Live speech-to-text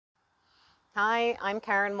Hi, I'm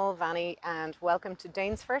Karen Mulvaney and welcome to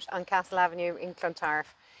Danesfort on Castle Avenue in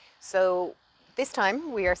Clontarf. So this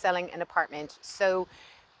time we are selling an apartment.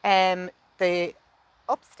 The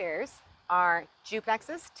upstairs are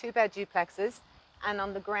duplexes, 2-bed duplexes, and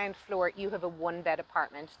on the ground floor you have a 1-bed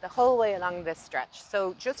apartment the whole way along this stretch.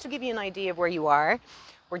 So just to give you an idea of where you are,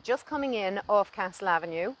 we're just coming in off Castle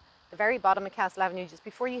Avenue, the very bottom of Castle Avenue, just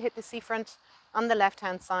before you hit the seafront. On the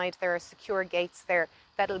left-hand side, there are secure gates there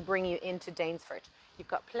that'll bring you into Danesfort. You've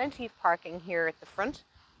got plenty of parking here at the front.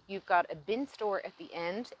 You've got a bin store at the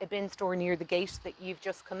end, a bin store near the gate that you've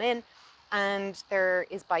just come in, and there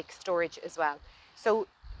is bike storage as well. So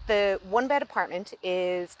the 1-bed apartment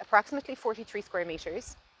is approximately 43 square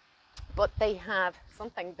meters, but they have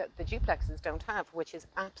something that the duplexes don't have, which is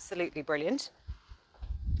absolutely brilliant.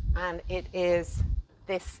 And it is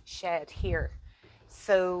this shed here.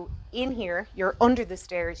 So in here, you're under the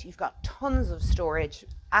stairs, you've got tons of storage,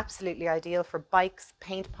 absolutely ideal for bikes,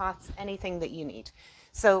 paint pots, anything that you need.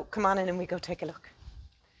 So come on in and we go take a look.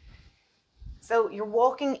 So you're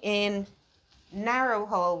walking in narrow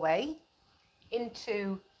hallway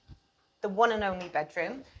into the one and only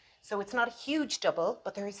bedroom. So it's not a huge double,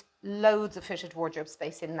 but there is loads of fitted wardrobe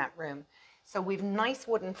space in that room. So we've nice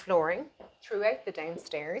wooden flooring throughout the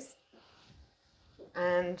downstairs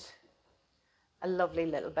and a lovely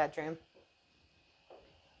little bedroom.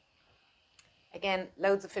 Again,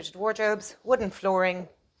 loads of fitted wardrobes, wooden flooring,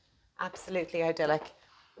 absolutely idyllic.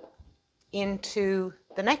 Into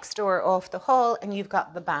the next door off the hall and you've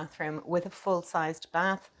got the bathroom with a full-sized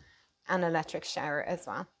bath and electric shower as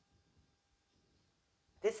well.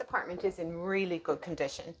 This apartment is in really good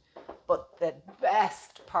condition, but the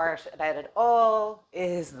best part about it all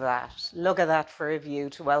is that. Look at that for a view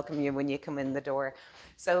to welcome you when you come in the door.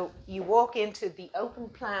 So you walk into the open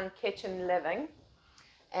plan kitchen living.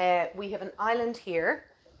 We have an island here,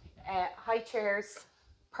 high chairs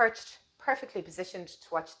perched, perfectly positioned to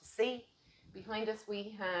watch the sea. Behind us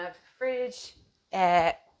we have fridge,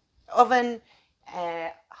 oven,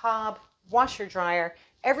 hob, washer dryer,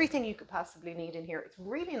 everything you could possibly need in here. It's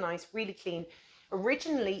really nice, really clean.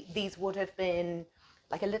 Originally these would have been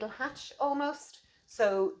like a little hatch almost,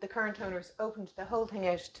 so the current owners opened the whole thing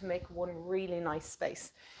out to make one really nice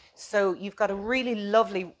space. So you've got a really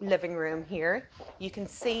lovely living room here. You can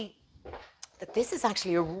see that this is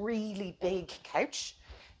actually a really big couch.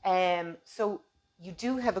 So you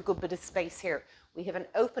do have a good bit of space here. We have an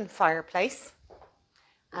open fireplace,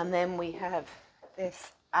 and then we have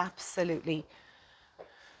this absolutely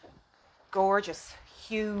gorgeous,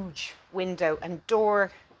 huge window and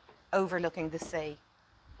door overlooking the sea.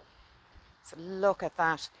 So look at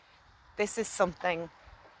that. This is something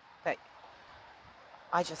that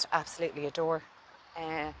I just absolutely adore.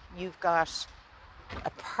 You've got a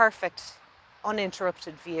perfect,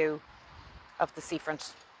 uninterrupted view of the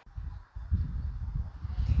seafront.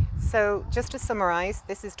 So just to summarise,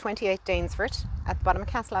 this is 28 Danesfort at the bottom of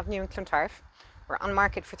Castle Avenue in Clontarf. We're on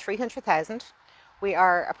market for 300,000. We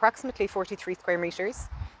are approximately 43 square metres.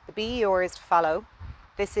 The BER is to follow.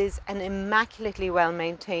 This is an immaculately well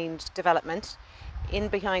maintained development in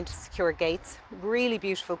behind secure gates, really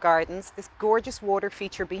beautiful gardens. This gorgeous water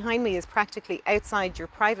feature behind me is practically outside your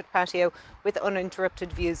private patio with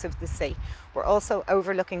uninterrupted views of the sea. We're also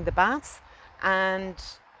overlooking the baths and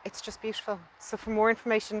it's just beautiful. So for more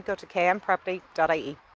information, go to kmproperty.ie.